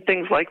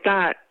things like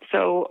that.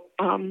 So,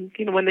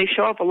 when they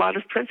show up, a lot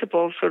of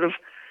principals sort of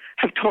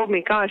have told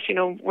me, gosh,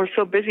 we're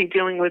so busy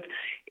dealing with,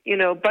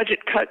 budget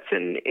cuts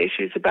and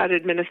issues about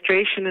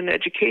administration and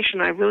education.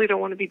 I really don't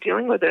want to be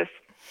dealing with this.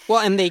 Well,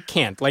 and they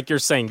can't. Like you're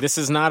saying, this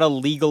is not a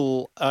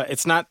legal,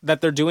 it's not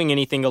that they're doing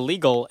anything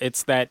illegal.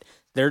 It's that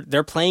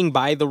they're playing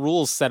by the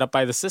rules set up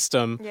by the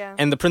system,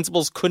 and the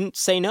principals couldn't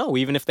say no,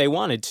 even if they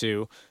wanted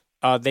to.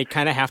 They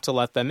kind of have to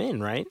let them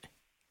in, right?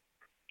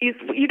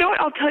 You know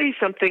what? I'll tell you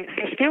something.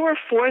 If there were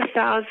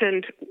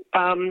 4,000,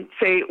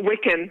 say,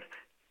 Wiccan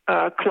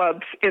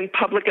clubs in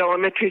public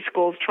elementary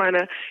schools trying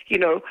to,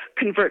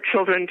 convert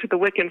children to the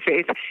Wiccan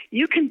faith,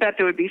 you can bet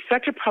there would be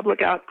such a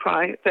public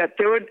outcry that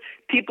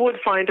people would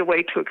find a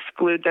way to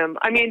exclude them.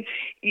 I mean,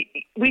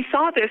 we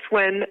saw this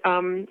when,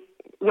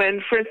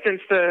 for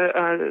instance,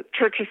 the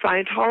Church of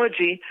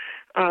Scientology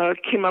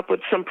came up with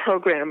some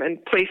program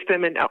and placed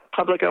them in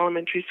public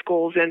elementary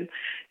schools in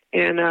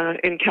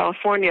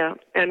California.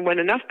 And when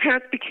enough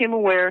parents became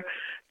aware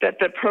that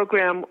the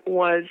program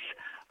was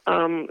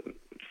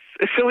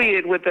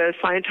affiliated with the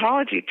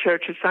Scientology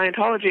Church of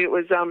Scientology, it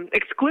was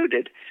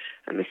excluded.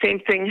 And the same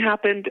thing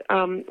happened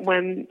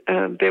when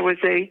there was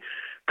a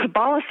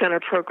Kabbalah Center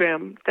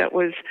program that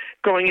was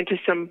going into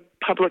some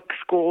public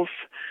schools.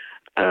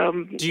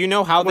 Do you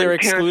know how they're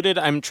excluded?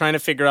 I'm trying to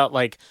figure out,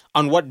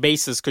 on what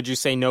basis could you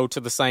say no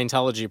to the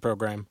Scientology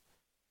program?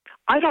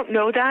 I don't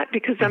know that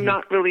because I'm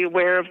not really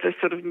aware of the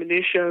sort of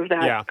minutiae of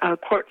that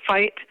court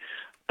fight.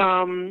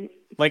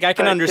 I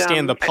can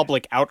understand the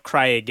public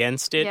outcry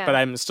against it, but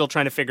I'm still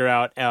trying to figure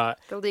out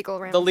the legal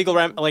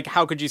ramifications.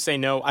 How could you say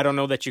no? I don't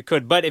know that you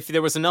could. But if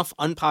there was enough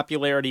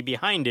unpopularity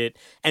behind it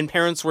and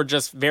parents were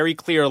just very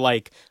clear,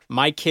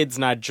 my kid's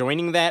not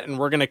joining that and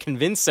we're going to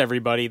convince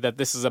everybody that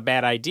this is a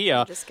bad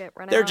idea,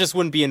 there just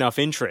wouldn't be enough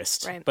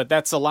interest. Right. But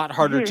that's a lot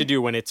harder to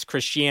do when it's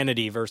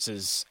Christianity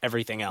versus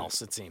everything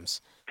else, it seems.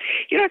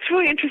 It's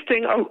really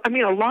interesting.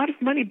 A lot of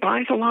money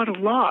buys a lot of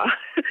law.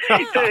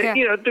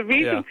 The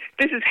reason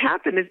this has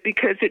happened is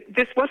because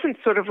this wasn't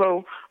sort of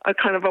a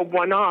kind of a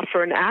one-off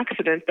or an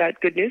accident,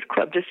 that Good News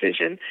Club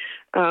decision.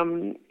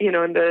 In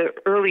the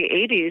early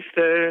 80s,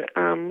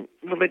 the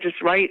religious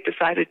right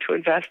decided to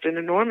invest an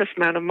enormous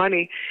amount of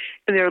money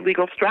in their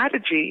legal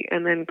strategy,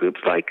 and then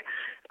groups like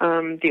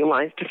the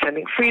Alliance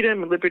Defending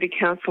Freedom, Liberty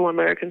Council,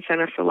 American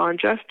Center for Law and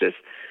Justice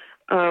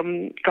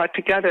got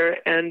together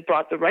and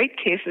brought the right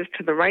cases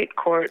to the right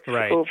court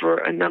over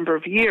a number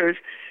of years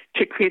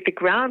to create the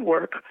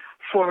groundwork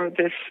for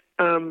this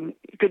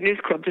Good News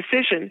Club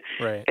decision.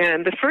 Right.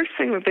 And the first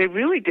thing that they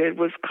really did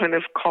was kind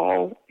of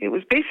it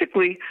was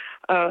basically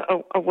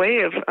a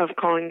way of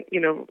calling,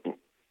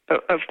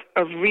 of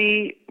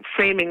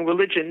reframing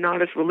religion,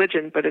 not as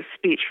religion, but as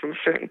speech from a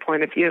certain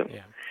point of view.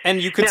 Yeah. And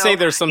you could say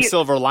there's some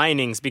silver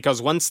linings,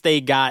 because once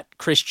they got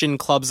Christian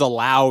clubs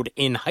allowed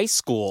in high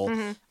school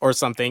or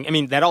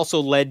something, that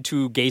also led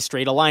to gay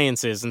straight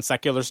alliances and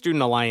secular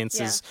student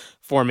alliances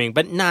forming,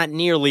 but not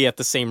nearly at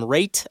the same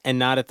rate and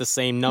not at the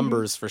same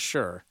numbers for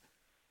sure.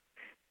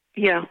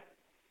 Yeah.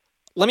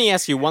 Let me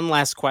ask you one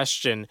last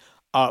question.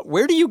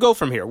 Where do you go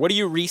from here? What do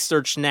you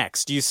research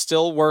next? Do you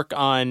still work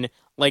on,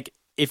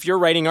 if you're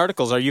writing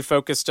articles, are you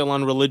focused still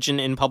on religion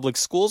in public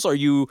schools? Or are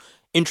you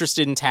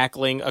interested in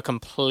tackling a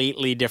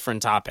completely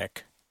different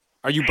topic?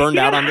 Are you burned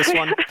out on this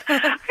one?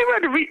 I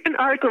wrote an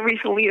article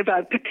recently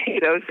about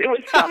potatoes. It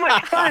was so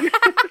much fun.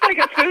 It's like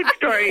a food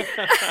story.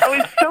 I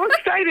was so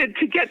excited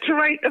to get to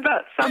write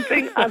about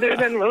something other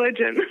than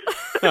religion.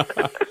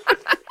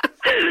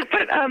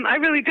 But I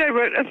really did. I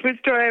wrote a food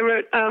story. I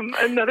wrote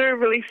another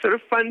really sort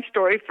of fun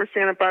story for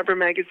Santa Barbara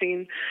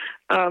Magazine,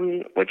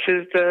 which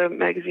is the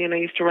magazine I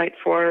used to write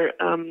for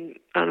on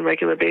a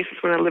regular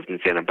basis when I lived in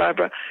Santa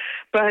Barbara.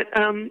 But,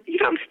 I'm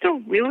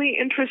still really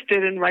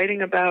interested in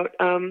writing about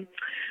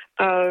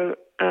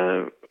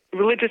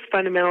religious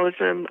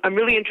fundamentalism. I'm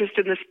really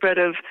interested in the spread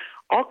of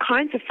all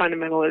kinds of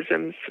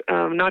fundamentalisms,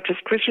 not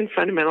just Christian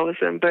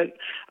fundamentalism, but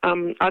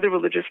other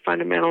religious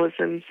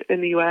fundamentalisms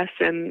in the U.S.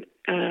 and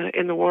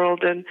in the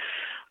world. And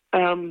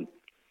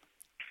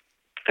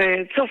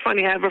It's so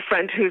funny. I have a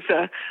friend who's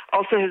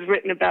also has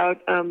written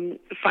about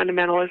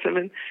fundamentalism,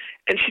 and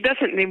she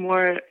doesn't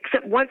anymore.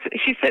 Except once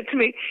she said to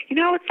me,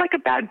 it's like a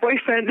bad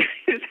boyfriend.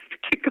 You just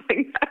keep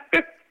going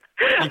back.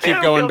 You keep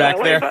going back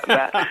there. But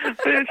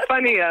it's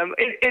funny.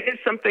 It is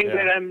something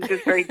that I'm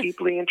just very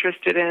deeply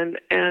interested in,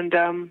 and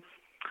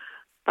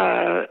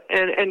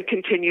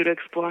continue to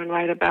explore and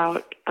write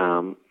about.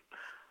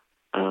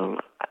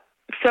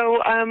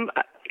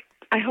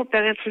 I hope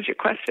that answers your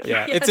question.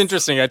 Yeah, Yes. It's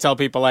interesting. I tell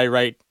people I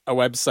write a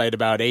website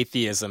about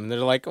atheism. They're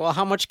like, well,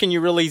 how much can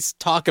you really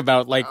talk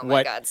about, what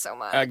God, so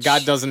much.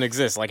 God doesn't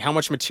exist? Like, how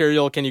much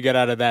material can you get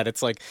out of that?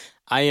 It's like,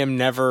 I am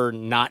never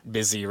not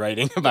busy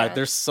writing about it.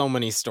 There's so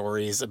many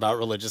stories about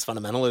religious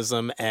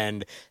fundamentalism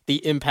and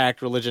the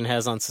impact religion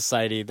has on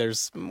society.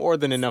 There's more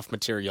than enough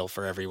material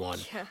for everyone.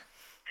 Yeah.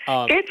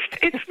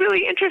 It's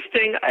really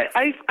interesting.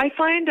 I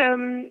find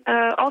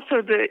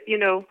also that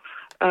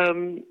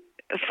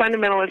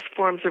fundamentalist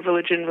forms of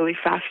religion really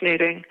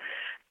fascinating.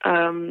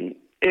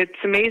 It's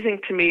amazing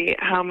to me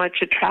how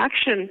much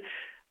attraction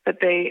that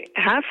they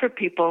have for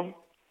people.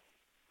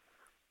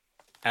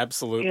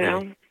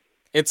 Absolutely.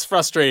 It's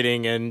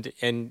frustrating, and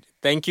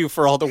thank you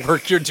for all the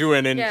work you're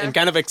doing and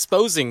kind of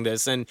exposing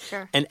this and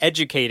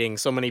educating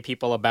so many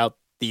people about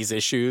these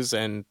issues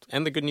and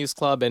the Good News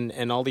Club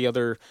and all the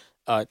other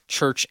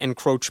church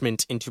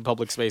encroachment into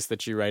public space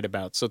that you write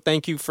about. So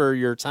thank you for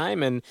your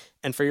time and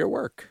for your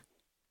work.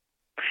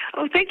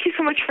 Oh, thank you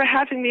so much for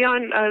having me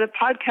on the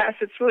podcast.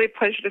 It's really a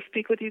pleasure to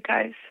speak with you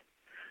guys.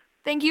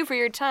 Thank you for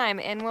your time,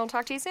 and we'll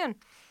talk to you soon.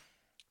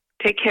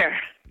 Take care.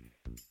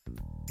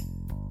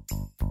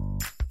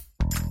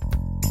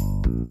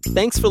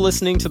 Thanks for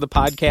listening to the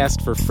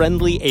podcast for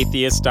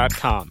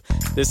FriendlyAtheist.com.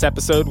 This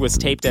episode was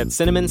taped at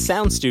Cinnamon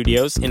Sound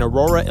Studios in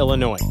Aurora,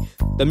 Illinois.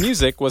 The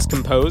music was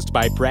composed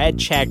by Brad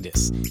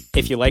Chagdis.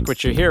 If you like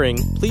what you're hearing,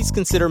 please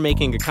consider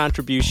making a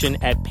contribution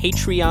at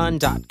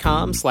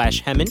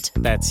patreon.com/Hemant.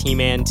 That's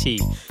He-Man T.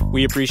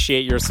 We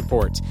appreciate your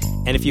support.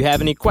 And if you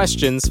have any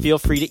questions, feel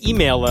free to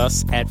email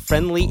us at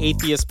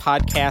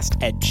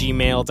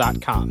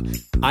friendlyatheistpodcast@gmail.com.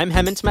 I'm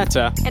Hemant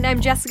Mehta. And I'm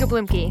Jessica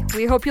Blumke.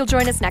 We hope you'll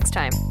join us next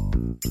time.